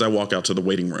 As soon as I walk out to the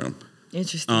waiting room.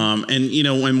 Interesting.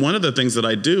 And one of the things that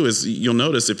I do is you'll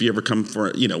notice if you ever come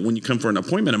when you come for an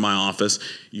appointment in my office,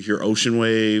 you hear ocean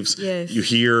waves, you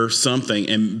hear something.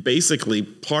 And basically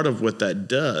part of what that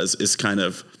does is kind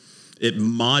of, it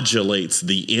modulates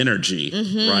the energy,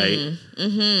 right?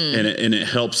 And it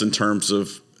helps in terms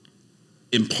of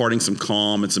imparting some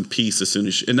calm and some peace as soon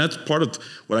as and that's part of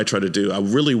what I try to do. I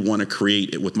really want to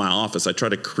create it with my office. I try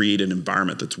to create an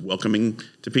environment that's welcoming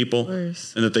to people and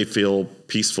that they feel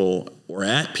peaceful or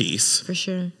at peace. For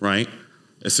sure. Right?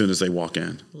 As soon as they walk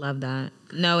in. Love that.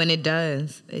 No, and it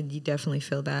does. You definitely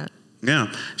feel that.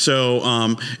 Yeah. So,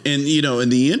 and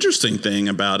the interesting thing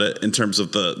about it in terms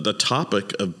of the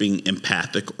topic of being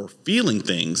empathic or feeling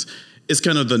things is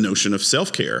kind of the notion of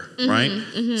self-care, right?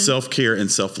 Self-care and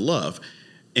self-love.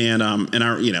 And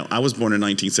I was born in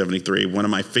 1973. One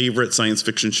of my favorite science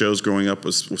fiction shows growing up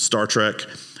was Star Trek.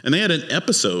 And they had an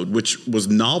episode, which was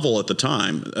novel at the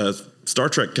time, Star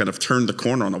Trek kind of turned the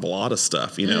corner on a lot of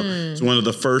stuff. It's one of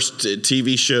the first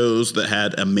TV shows that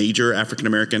had a major African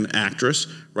American actress,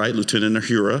 right? Lieutenant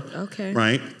Uhura. Okay.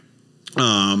 Right.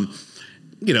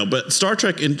 But Star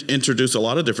Trek introduced a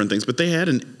lot of different things, but they had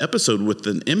an episode with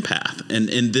an empath. And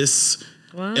in this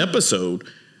episode,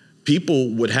 people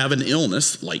would have an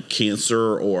illness like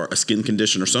cancer or a skin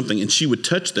condition or something, and she would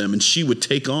touch them and she would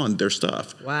take on their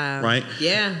stuff. Wow. Right?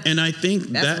 Yeah. And I think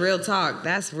that's real talk.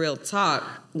 That's real talk.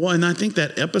 Well, and I think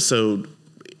that episode,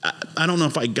 I don't know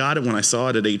if I got it when I saw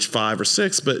it at age 5 or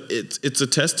 6, but it's a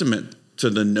testament to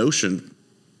the notion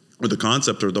or the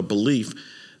concept or the belief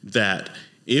that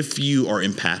if you are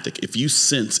empathic, if you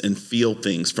sense and feel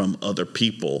things from other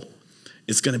people,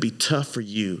 it's going to be tough for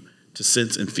you to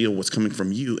sense and feel what's coming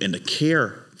from you and to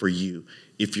care for you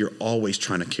if you're always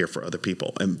trying to care for other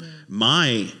people. And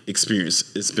my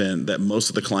experience has been that most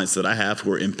of the clients that I have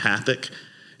who are empathic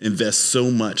invest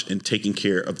so much in taking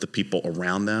care of the people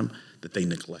around them that they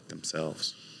neglect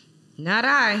themselves. Not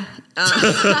I.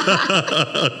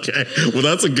 Okay. Well,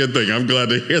 that's a good thing. I'm glad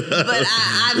to hear that. But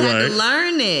I've had to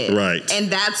learn it. Right. And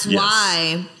that's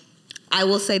why, I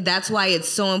will say that's why it's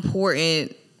so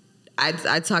important.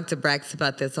 I talk to Brax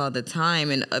about this all the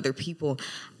time and other people.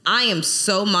 I am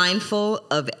so mindful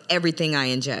of everything I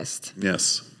ingest.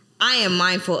 Yes. I am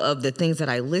mindful of the things that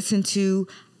I listen to.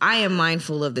 I am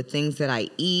mindful of the things that I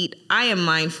eat. I am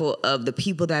mindful of the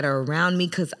people that are around me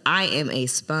because I am a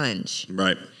sponge.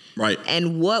 Right. Right.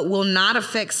 And what will not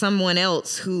affect someone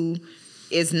else who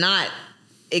is not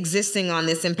existing on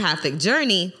this empathic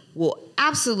journey will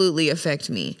absolutely affect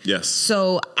me. Yes.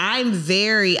 So I've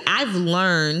had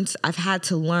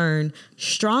to learn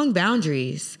strong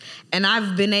boundaries, and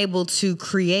I've been able to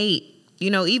create,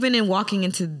 even in walking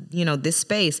into, this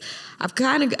space, I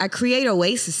create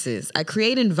oases. I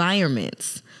create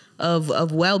environments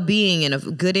of well-being and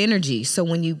of good energy. So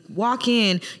when you walk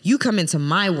in, you come into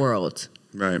my world.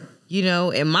 Right.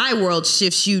 And my world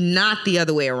shifts you, not the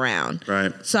other way around.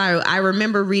 Right. So I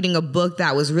remember reading a book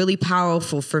that was really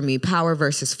powerful for me, Power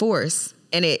versus Force.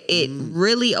 And it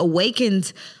really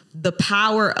awakened the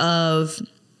power of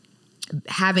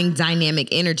having dynamic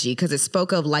energy, because it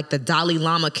spoke of like the Dalai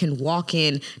Lama can walk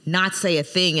in, not say a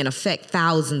thing, and affect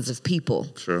thousands of people.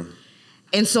 True.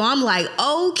 And so I'm like,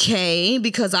 okay,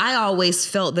 because I always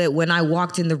felt that when I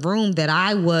walked in the room that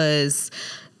I was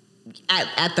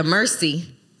at the mercy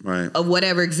of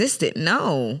whatever existed.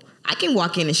 No, I can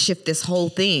walk in and shift this whole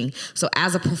thing. So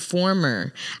as a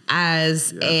performer,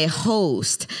 as a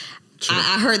host,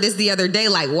 I heard this the other day,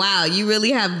 like, wow, you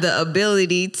really have the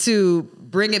ability to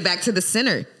bring it back to the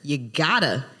center. You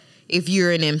gotta, if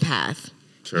you're an empath.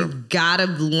 True. You gotta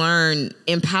learn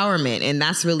empowerment. And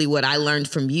that's really what I learned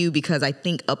from you, because I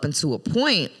think up until a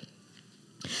point,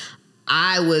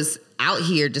 I was out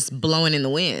here just blowing in the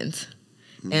wind.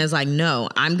 And it's like, no,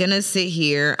 I'm going to sit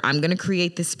here. I'm going to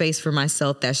create this space for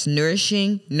myself that's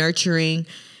nourishing, nurturing,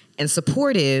 and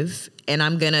supportive. And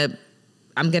I'm going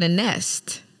to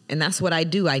nest. And that's what I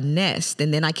do. I nest.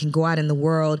 And then I can go out in the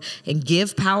world and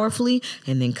give powerfully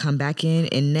and then come back in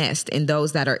and nest. And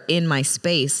those that are in my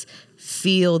space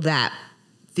feel that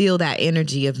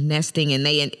energy of nesting, and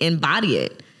they embody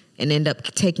it and end up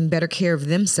taking better care of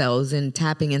themselves and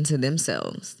tapping into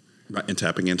themselves. Right, and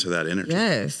tapping into that energy.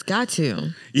 Yes, got to.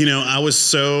 I was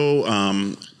so,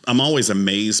 I'm always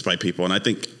amazed by people. And I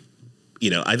think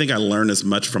I learn as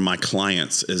much from my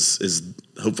clients as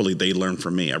hopefully they learn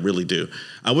from me. I really do.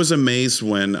 I was amazed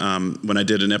when I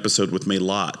did an episode with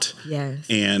Maylot. Yes.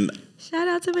 And shout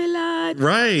out to Maylot.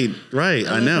 Right.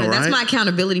 I know, right? That's my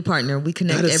accountability partner. We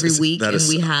connect every week, and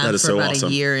we have for about a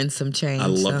year and some change. I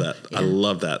love that. Yeah. I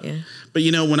love that. Yeah. But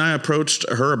when I approached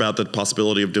her about the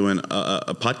possibility of doing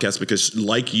a podcast, because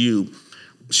like you,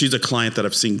 she's a client that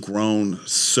I've seen grown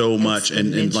so much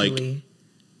and like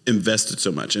invested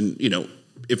so much. And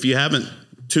if you haven't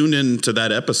tuned into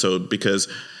that episode, because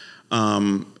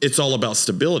it's all about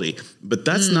stability, but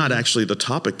that's not actually the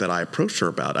topic that I approached her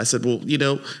about. I said, well,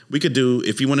 we could do,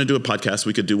 if you want to do a podcast,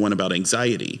 we could do one about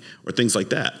anxiety or things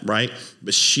like that. Right.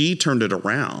 But she turned it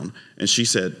around and she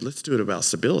said, let's do it about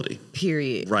stability.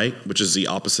 Period. Right. Which is the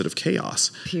opposite of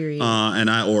chaos. Period.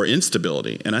 Or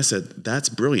instability. And I said, that's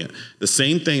brilliant.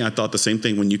 I thought the same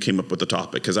thing when you came up with the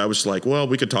topic, because I was like, well,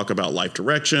 we could talk about life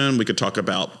direction. We could talk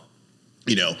about,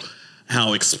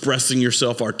 how expressing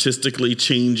yourself artistically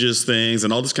changes things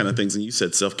and all this kind of things. And you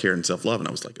said self-care and self-love. And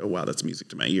I was like, oh, wow, that's music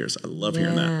to my ears. I love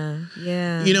hearing that.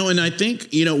 Yeah. And I think,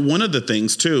 one of the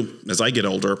things too, as I get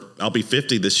older, I'll be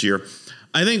 50 this year.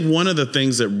 I think one of the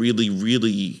things that really,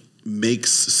 really makes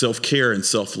self-care and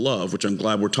self-love, which I'm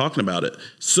glad we're talking about it,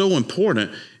 so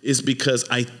important is because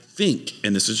I think,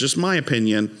 and this is just my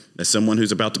opinion, as someone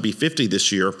who's about to be 50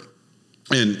 this year,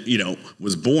 and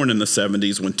was born in the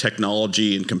 70s when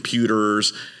technology and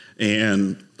computers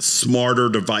and smarter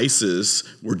devices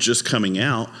were just coming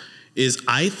out, is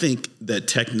I think that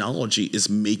technology is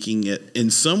making it in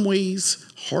some ways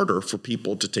harder for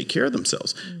people to take care of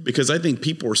themselves, because I think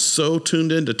people are so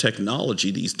tuned into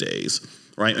technology these days,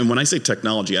 right? And when I say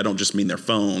technology, I don't just mean their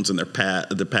phones and their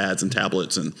pads and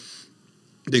tablets and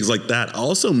things like that. I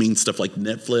also mean stuff like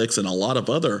Netflix and a lot of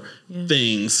other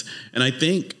things. And I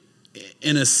think,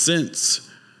 in a sense,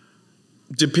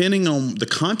 depending on the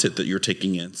content that you're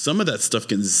taking in, some of that stuff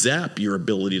can zap your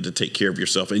ability to take care of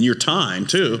yourself and your time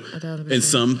too. And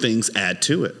some things add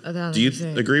to it. Do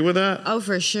you agree with that? Oh,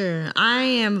 for sure. I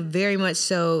am very much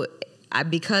so.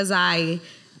 Because I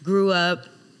grew up,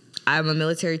 I'm a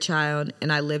military child, and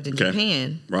I lived in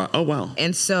Japan. Right. Oh, wow.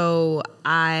 And so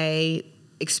I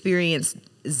experienced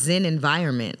Zen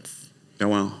environments. Oh,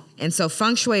 wow. And so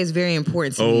feng shui is very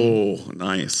important to me. Oh,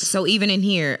 nice. So even in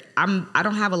here, I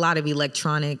don't have a lot of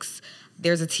electronics.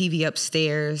 There's a TV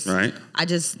upstairs. Right. I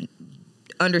just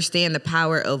understand the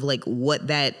power of like what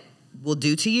that will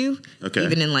do to you. Okay.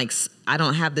 Even in like, I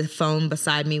don't have the phone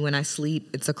beside me when I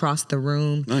sleep. It's across the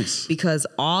room. Nice. Because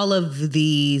all of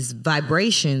these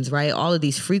vibrations, right? All of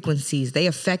these frequencies, they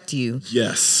affect you.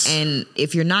 Yes. And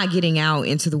if you're not getting out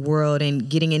into the world and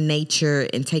getting in nature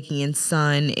and taking in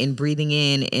sun and breathing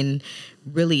in and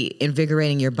really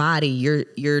invigorating your body,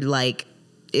 you're like,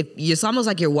 it's almost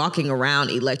like you're walking around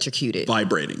electrocuted.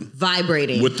 Vibrating.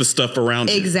 With the stuff around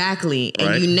you. Exactly. And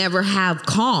right? you never have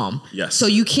calm. Yes. So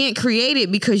you can't create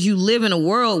it because you live in a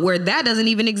world where that doesn't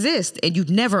even exist and you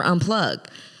never unplug.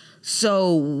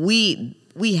 So we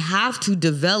have to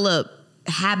develop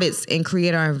habits and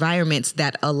create our environments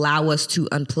that allow us to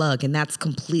unplug. And that's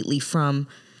completely from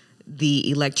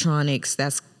the electronics,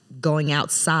 that's going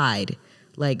outside.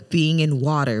 Like being in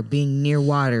water, being near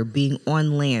water, being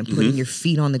on land, putting your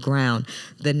feet on the ground,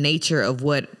 the nature of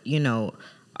what,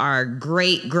 our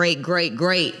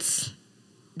greats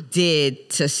did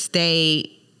to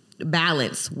stay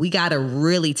balanced. We got to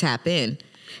really tap in.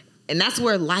 And that's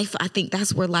where life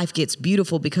gets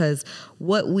beautiful, because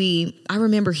I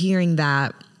remember hearing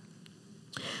that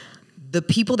the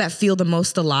people that feel the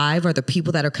most alive are the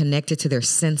people that are connected to their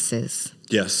senses.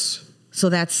 Yes. So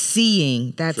that's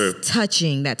seeing, that's True.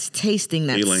 Touching, that's tasting,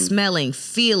 that's Feeling. smelling,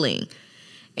 feeling.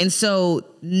 And so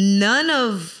none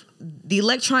of the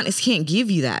electronics can't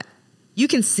give you that. You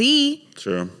can see,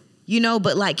 True.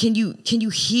 But like, can you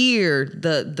hear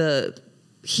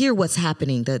hear what's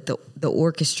happening, the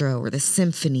orchestra or the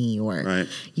symphony, or, right.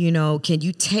 Can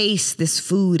you taste this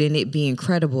food and it be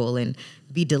incredible and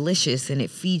be delicious and it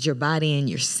feeds your body and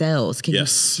your cells? Can you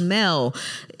smell?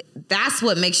 That's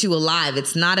what makes you alive.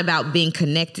 It's not about being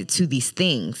connected to these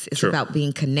things. It's about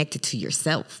being connected to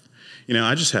yourself.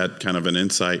 I just had kind of an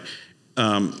insight.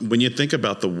 When you think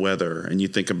about the weather and you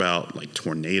think about like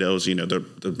tornadoes,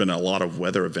 there've been a lot of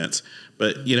weather events.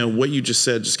 But, what you just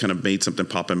said just kind of made something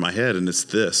pop in my head, and it's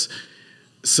this.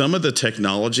 Some of the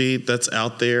technology that's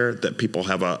out there that people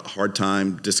have a hard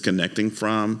time disconnecting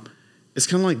from, it's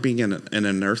kind of like being in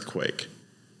an earthquake.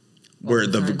 Where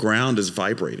the ground is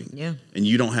vibrating, and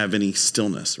you don't have any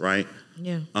stillness, right?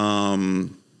 Yeah.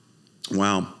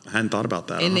 Wow, I hadn't thought about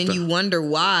that. And then you wonder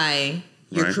why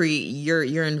Right.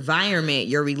 your environment,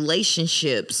 your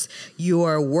relationships,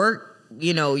 your work,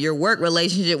 your work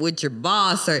relationship with your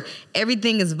boss, or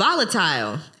everything is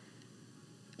volatile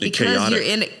because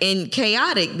you're in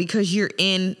chaotic, because you're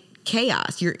in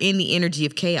chaos. You're in the energy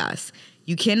of chaos.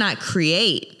 You cannot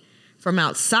create from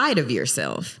outside of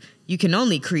yourself. You can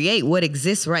only create what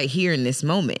exists right here in this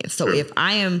moment. So if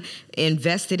I am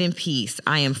invested in peace,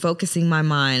 I am focusing my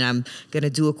mind, I'm going to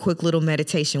do a quick little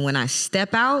meditation. When I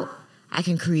step out, I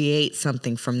can create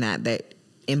something from that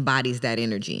embodies that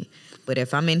energy. But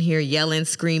if I'm in here yelling,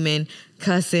 screaming,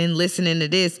 cussing, listening to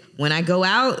this, when I go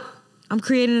out, I'm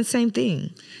creating the same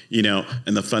thing.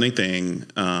 And the funny thing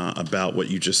about what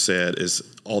you just said is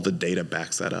all the data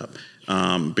backs that up.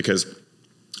 Because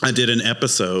I did an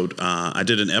episode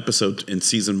in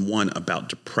season 1 about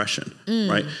depression,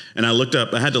 right? And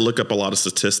I had to look up a lot of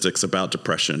statistics about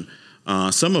depression,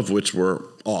 some of which were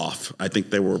off. I think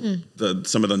they were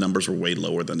some of the numbers were way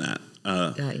lower than that.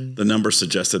 The numbers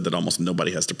suggested that almost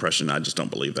nobody has depression. I just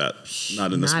don't believe that.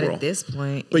 Not in this world. Not at this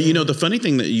point. But the funny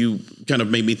thing that you kind of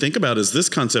made me think about is this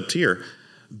concept here.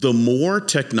 The more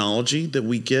technology that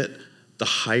we get, the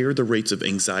higher the rates of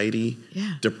anxiety,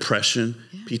 depression,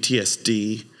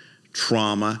 PTSD,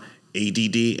 trauma,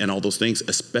 ADD, and all those things,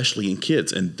 especially in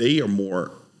kids. And they are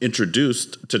more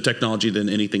introduced to technology than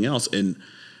anything else. And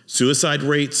suicide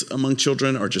rates among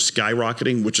children are just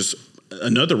skyrocketing, which is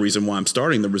another reason why I'm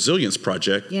starting the Resilience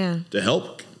Project to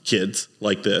help kids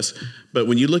like this. But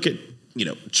when you look at,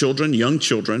 children, young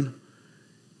children,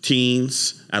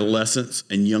 teens, adolescents,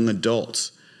 and young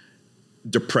adults,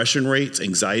 depression rates,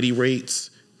 anxiety rates,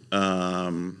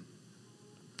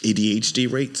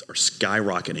 ADHD rates are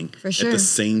skyrocketing at the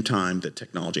same time that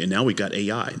technology. And now we've got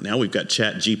AI. Now we've got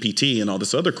Chat GPT and all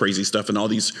this other crazy stuff and all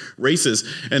these races.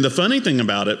 And the funny thing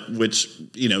about it, which,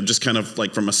 just kind of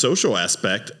like from a social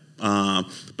aspect,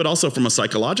 but also from a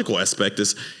psychological aspect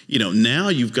is, now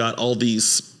you've got all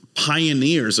these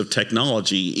pioneers of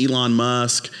technology, Elon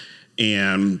Musk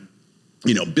and,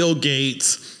 Bill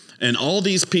Gates, and all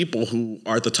these people who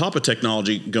are at the top of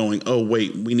technology going, oh,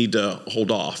 wait, we need to hold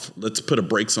off. Let's put a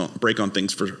break on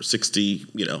things for 60,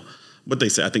 what they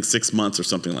say, I think 6 months or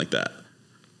something like that.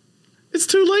 It's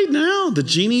too late now. The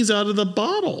genie's out of the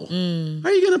bottle. How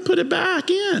are you going to put it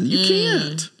back in? You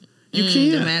can't. You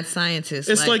can't. The mad scientist.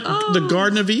 It's like the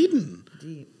Garden of Eden.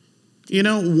 Deep.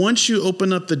 Once you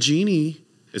open up the genie,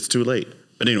 it's too late.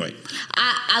 But anyway.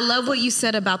 I love what you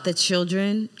said about the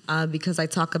children because I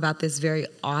talk about this very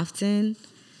often.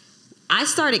 I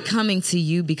started coming to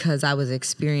you because I was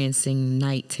experiencing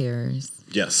night terrors.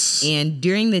 Yes. And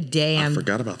during the day, I'm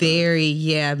forgot about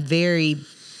very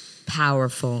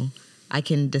powerful. I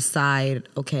can decide,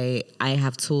 okay, I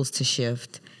have tools to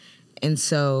shift. And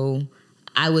so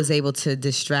I was able to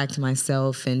distract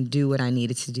myself and do what I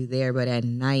needed to do there. But at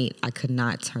night, I could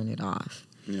not turn it off.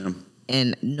 Yeah.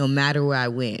 And no matter where I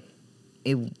went,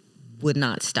 it would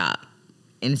not stop.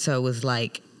 And so it was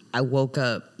like I woke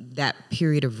up, that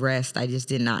period of rest, I just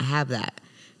did not have that,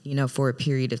 for a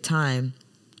period of time.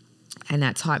 And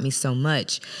that taught me so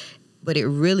much. But it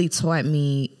really taught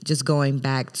me just going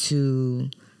back to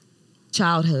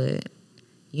childhood,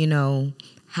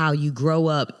 how you grow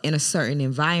up in a certain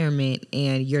environment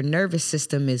and your nervous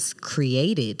system is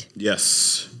created.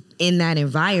 Yes. In that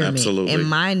environment. Absolutely. And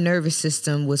my nervous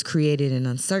system was created in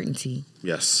uncertainty.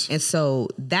 Yes. And so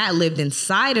that lived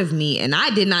inside of me and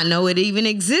I did not know it even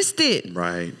existed.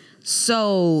 Right.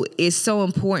 So it's so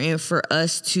important for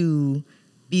us to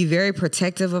be very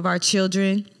protective of our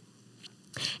children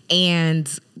and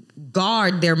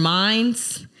guard their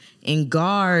minds and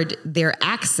guard their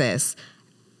access.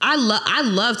 I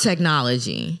love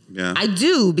technology. Yeah. I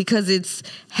do because it's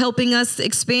helping us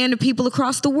expand to people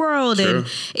across the world. True. And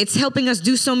it's helping us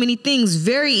do so many things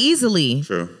very easily.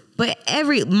 True. But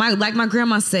like my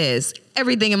grandma says,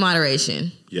 everything in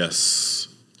moderation. Yes.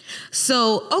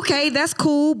 So, okay, that's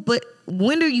cool, but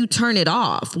when do you turn it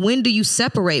off? When do you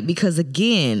separate? Because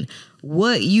again,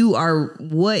 what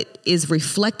is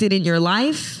reflected in your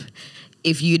life,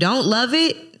 if you don't love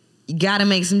it, you got to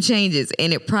make some changes.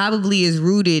 And it probably is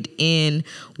rooted in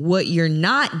what you're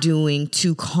not doing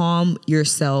to calm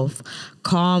yourself,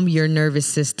 calm your nervous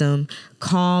system,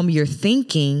 calm your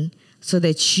thinking so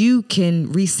that you can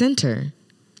recenter.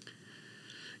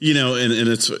 And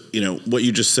it's, what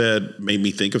you just said made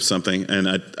me think of something. And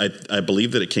I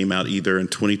believe that it came out either in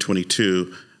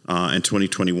 2022 and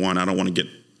 2021. I don't want to get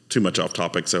too much off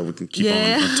topic so we can keep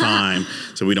on time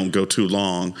so we don't go too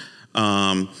long.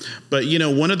 But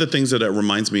one of the things that it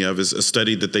reminds me of is a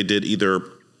study that they did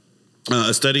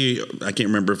a study, I can't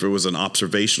remember if it was an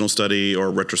observational study or a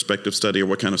retrospective study or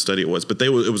what kind of study it was, but it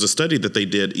was a study that they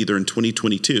did either in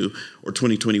 2022 or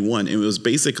 2021. And it was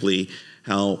basically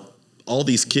how all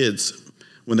these kids,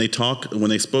 when they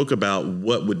spoke about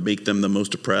what would make them the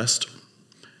most depressed,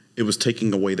 it was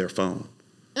taking away their phone.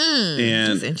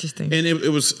 And that's interesting. And it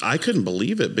was, I couldn't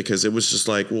believe it because it was just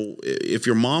like, well, if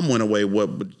your mom went away, what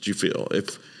would you feel?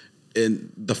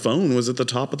 And the phone was at the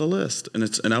top of the list.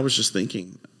 And I was just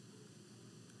thinking,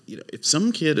 if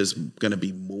some kid is going to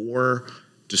be more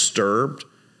disturbed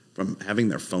from having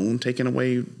their phone taken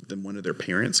away than one of their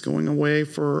parents going away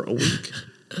for a week,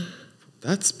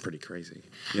 that's pretty crazy.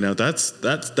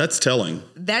 That's telling.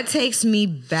 That takes me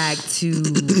back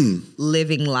to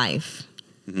living life.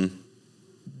 Mm-hmm.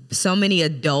 So many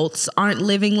adults aren't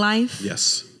living life.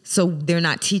 Yes. So they're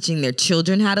not teaching their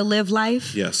children how to live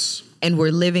life. Yes. And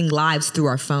we're living lives through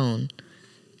our phone.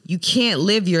 You can't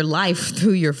live your life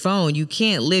through your phone. You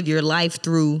can't live your life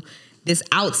through this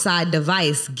outside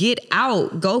device. Get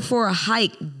out, go for a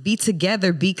hike, be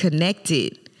together, be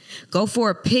connected. Go for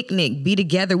a picnic, be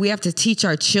together. We have to teach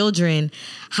our children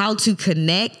how to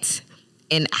connect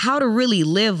and how to really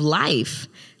live life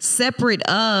separate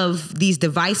of these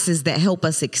devices that help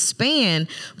us expand,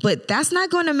 but that's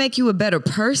not going to make you a better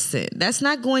person. That's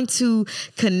not going to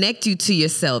connect you to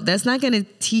yourself. That's not going to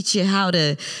teach you how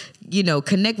to,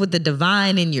 connect with the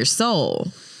divine in your soul.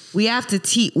 We have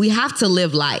to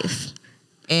live life.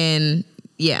 And,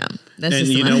 Yeah. And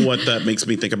you know what that makes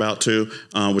me think about too,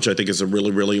 which I think is a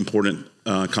really, really important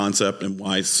concept, and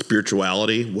why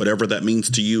spirituality, whatever that means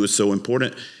to you, is so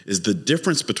important, is the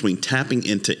difference between tapping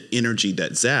into energy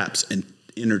that zaps and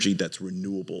energy that's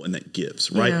renewable and that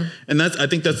gives, right? Yeah. And I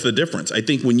think that's the difference. I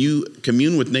think when you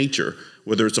commune with nature,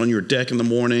 whether it's on your deck in the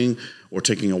morning or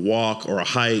taking a walk or a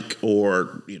hike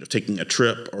or taking a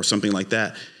trip or something like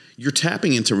that, you're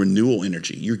tapping into renewal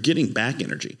energy. You're getting back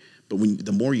energy. But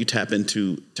the more you tap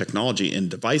into technology and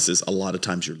devices, a lot of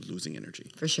times you're losing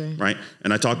energy. For sure. Right?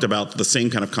 And I talked about the same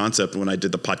kind of concept when I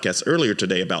did the podcast earlier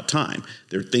today about time.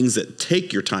 There are things that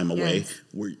take your time away,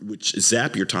 Yes. which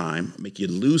zap your time, make you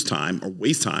lose time or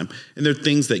waste time. And there are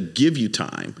things that give you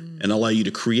time and allow you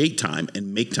to create time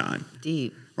and make time.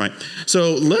 Deep. Right.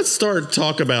 So let's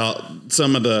talk about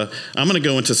I'm going to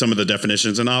go into some of the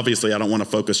definitions, and obviously I don't want to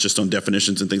focus just on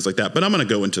definitions and things like that, but I'm going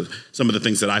to go into some of the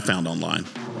things that I found online.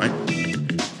 Right.